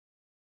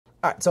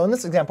All right, so in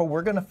this example,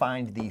 we're going to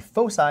find the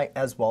foci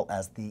as well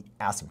as the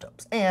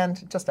asymptotes.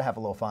 And just to have a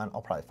little fun,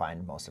 I'll probably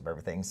find most of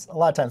everything. A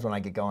lot of times when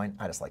I get going,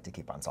 I just like to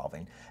keep on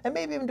solving and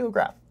maybe even do a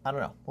graph. I don't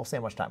know. We'll see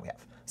how much time we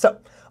have. So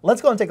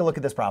let's go and take a look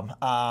at this problem,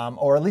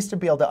 or at least to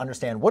be able to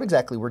understand what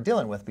exactly we're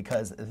dealing with,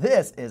 because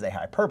this is a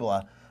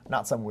hyperbola,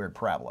 not some weird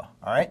parabola.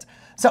 All right,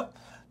 so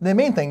the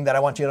main thing that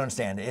I want you to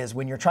understand is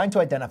when you're trying to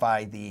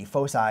identify the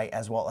foci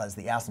as well as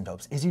the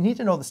asymptotes is you need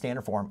to know the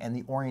standard form and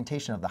the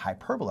orientation of the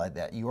hyperbola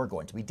that you are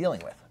going to be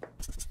dealing with.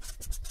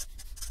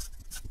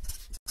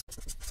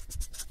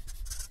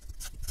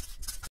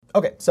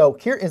 Okay, so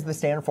here is the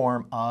standard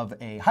form of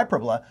a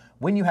hyperbola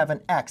when you have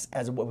an x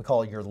as what we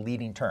call your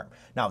leading term.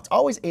 Now, it's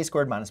always a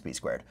squared minus b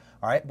squared,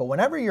 all right? But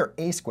whenever your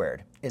a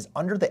squared is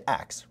under the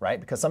x, right,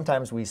 because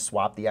sometimes we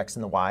swap the x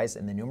and the y's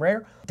in the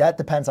numerator, that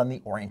depends on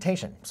the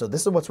orientation. So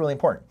this is what's really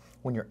important.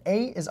 When your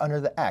a is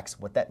under the x,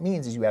 what that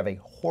means is you have a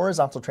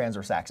horizontal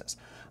transverse axis.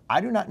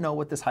 I do not know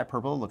what this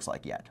hyperbola looks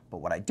like yet, but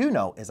what I do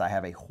know is I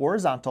have a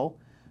horizontal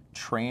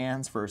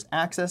transverse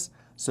axis,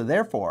 so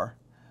therefore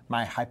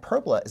my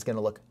hyperbola is going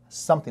to look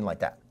something like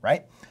that,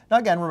 right? Now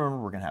again, remember,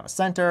 we're going to have a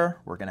center,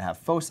 we're going to have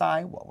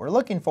foci, what we're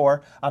looking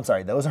for. I'm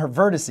sorry, those are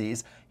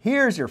vertices.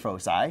 Here's your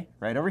foci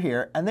right over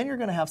here, and then you're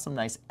going to have some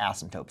nice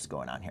asymptotes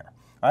going on here.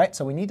 All right,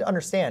 so we need to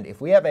understand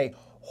if we have a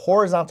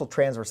horizontal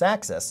transverse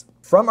axis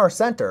from our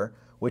center,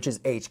 which is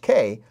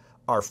HK,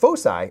 our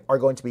foci are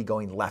going to be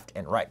going left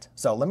and right.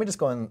 So let me just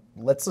go and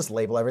let's just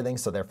label everything,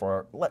 so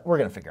therefore we're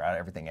going to figure out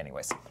everything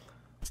anyways.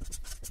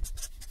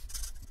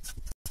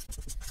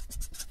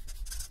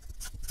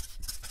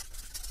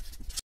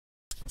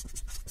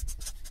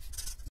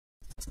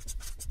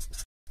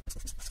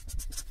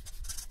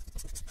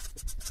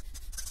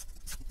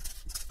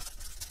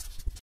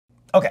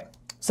 Okay,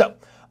 so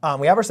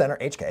we have our center,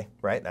 HK,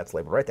 right? That's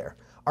labeled right there.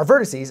 Our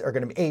vertices are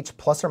going to be H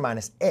plus or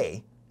minus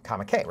A,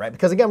 comma K, right?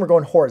 Because again, we're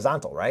going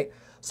horizontal, right?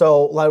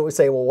 So like we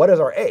say, well, what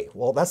is our A?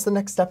 Well, that's the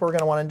next step we're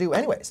going to want to do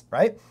anyways,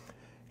 right?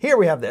 Here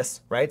we have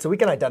this, right? So we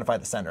can identify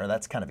the center.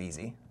 That's kind of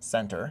easy.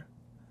 Center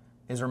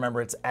is,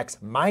 remember, it's x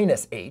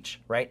minus h,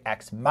 right?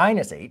 X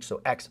minus h, so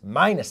x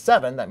minus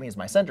 7. That means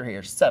my center here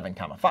is 7,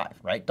 comma 5,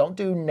 right? Don't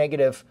do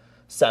 -7,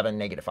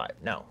 -5.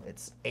 No,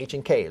 it's h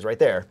and k is right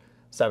there.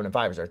 7 and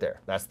 5 is right there.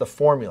 That's the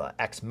formula,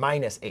 x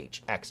minus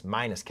h, x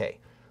minus k.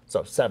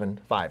 So 7,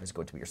 5 is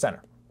going to be your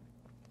center.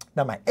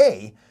 Now my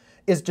a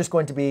is just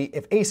going to be,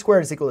 if a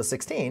squared is equal to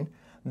 16,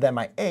 then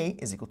my a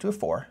is equal to a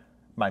 4,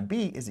 my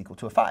b is equal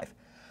to a 5.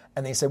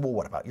 And they say, well,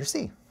 what about your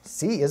c?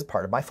 C is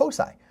part of my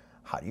foci.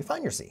 How do you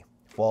find your c?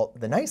 Well,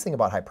 the nice thing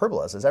about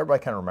hyperbolas is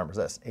everybody kind of remembers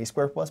this. A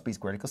squared plus b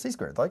squared equals c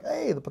squared. Like,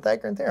 hey, the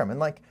Pythagorean theorem. And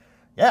like,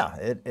 yeah,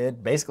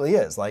 it basically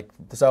is. Like,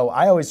 so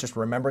I always just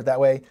remember it that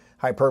way.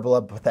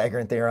 Hyperbola,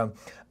 Pythagorean theorem.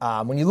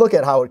 When you look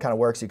at how it kind of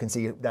works, you can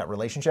see that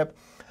relationship.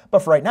 But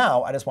for right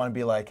now, I just want to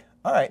be like,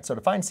 all right, so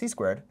to find c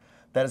squared,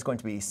 that is going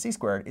to be c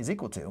squared is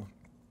equal to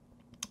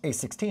a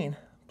 16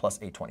 plus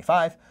a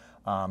 25.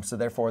 So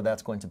therefore,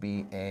 that's going to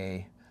be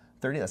a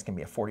 30. That's going to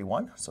be a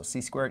 41. So c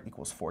squared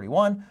equals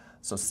 41.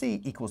 So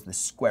c equals the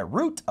square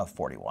root of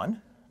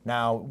 41.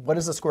 Now, what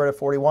is the square root of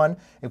 41?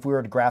 If we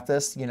were to graph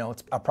this, you know,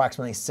 it's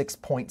approximately 6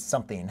 point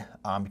something,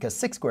 because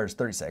 6 squared is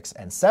 36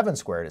 and 7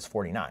 squared is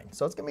 49.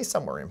 So it's going to be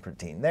somewhere in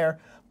between there,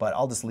 but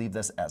I'll just leave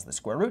this as the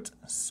square root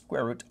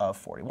of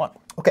 41.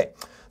 Okay,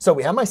 so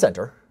we have my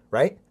center,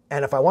 right?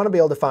 And if I want to be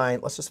able to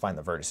find, let's just find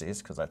the vertices,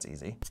 because that's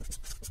easy.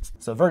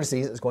 So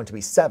vertices is going to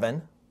be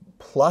 7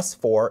 plus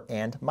 4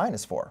 and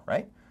minus 4,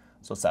 right?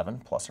 So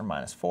 7 plus or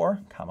minus 4,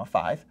 comma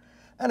 5.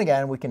 And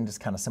again, we can just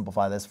kind of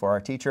simplify this for our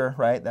teacher,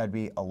 right? That would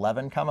be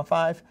 11, comma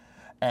 5,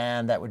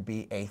 and that would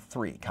be a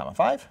 3, comma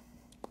 5.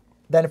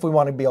 Then if we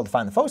want to be able to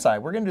find the foci,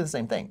 we're going to do the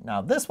same thing. Now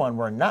this one,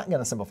 we're not going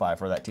to simplify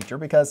for that teacher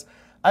because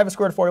I have a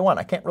square root of 41.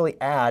 I can't really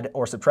add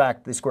or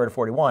subtract the square root of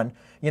 41,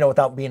 you know,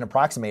 without being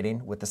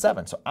approximating with the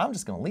 7. So I'm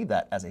just going to leave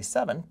that as a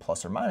 7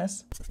 plus or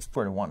minus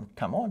square root of 1,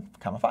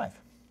 comma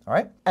 5. All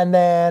right. And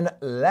then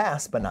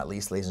last but not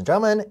least, ladies and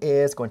gentlemen,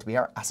 is going to be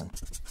our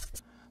asymptote.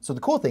 So the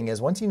cool thing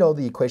is once you know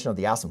the equation of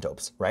the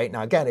asymptotes, right?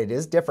 Now again, it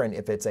is different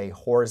if it's a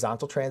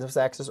horizontal transverse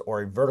axis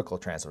or a vertical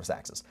transverse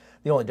axis.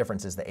 The only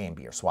difference is the A and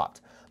B are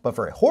swapped. But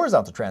for a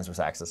horizontal transverse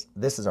axis,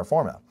 this is our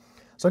formula.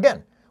 So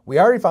again, we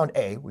already found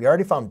A, we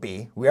already found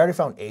B, we already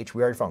found H,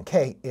 we already found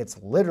K. It's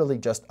literally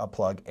just a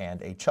plug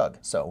and a chug.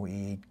 So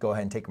we go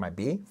ahead and take my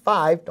B,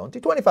 5, don't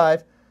do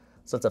 25.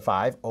 So it's a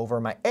 5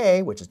 over my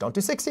A, which is don't do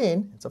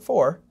 16, it's a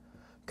 4,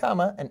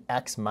 comma, and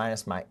X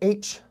minus my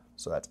H.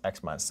 So that's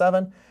X minus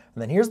 7.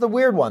 And then here's the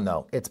weird one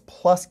though, it's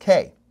plus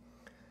K,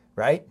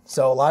 right?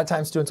 So a lot of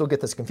times students will get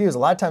this confused. A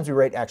lot of times we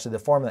write actually the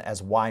formula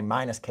as Y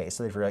minus K.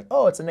 So if you're like,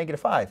 oh, it's a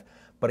 -5.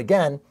 But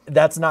again,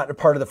 that's not a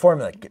part of the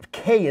formula.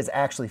 K is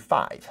actually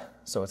 5.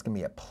 So it's gonna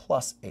be a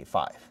plus a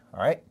 5,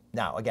 all right?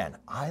 Now again,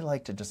 I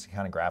like to just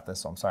kind of graph this.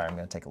 So I'm sorry, I'm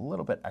gonna take a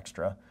little bit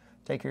extra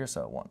take here.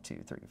 So 1,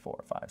 2, 3,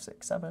 4, 5,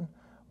 6, 7,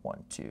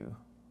 1, 2,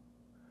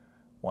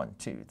 1,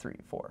 2, 3,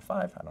 4,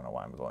 5. I don't know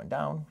why I'm going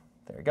down.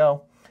 There you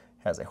go.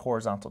 Has a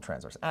horizontal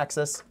transverse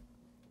axis.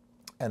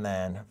 And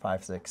then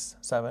 5, 6,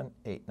 7,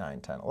 8,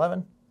 9, 10,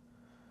 11.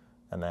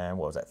 And then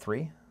what was that,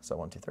 3? So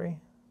 1, 2, 3.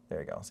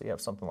 There you go. So you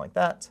have something like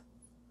that.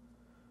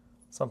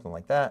 Something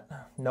like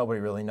that. Nobody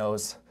really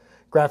knows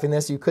graphing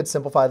this. You could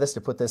simplify this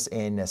to put this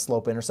in a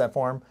slope-intercept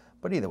form.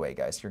 But either way,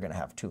 guys, you're going to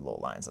have 2 little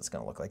lines. That's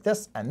going to look like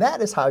this. And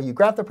that is how you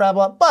graph the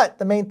parabola. But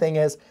the main thing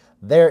is,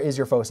 there is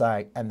your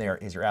foci and there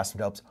is your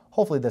asymptotes.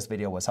 Hopefully this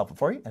video was helpful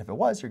for you. And if it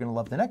was, you're going to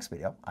love the next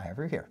video I have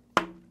here.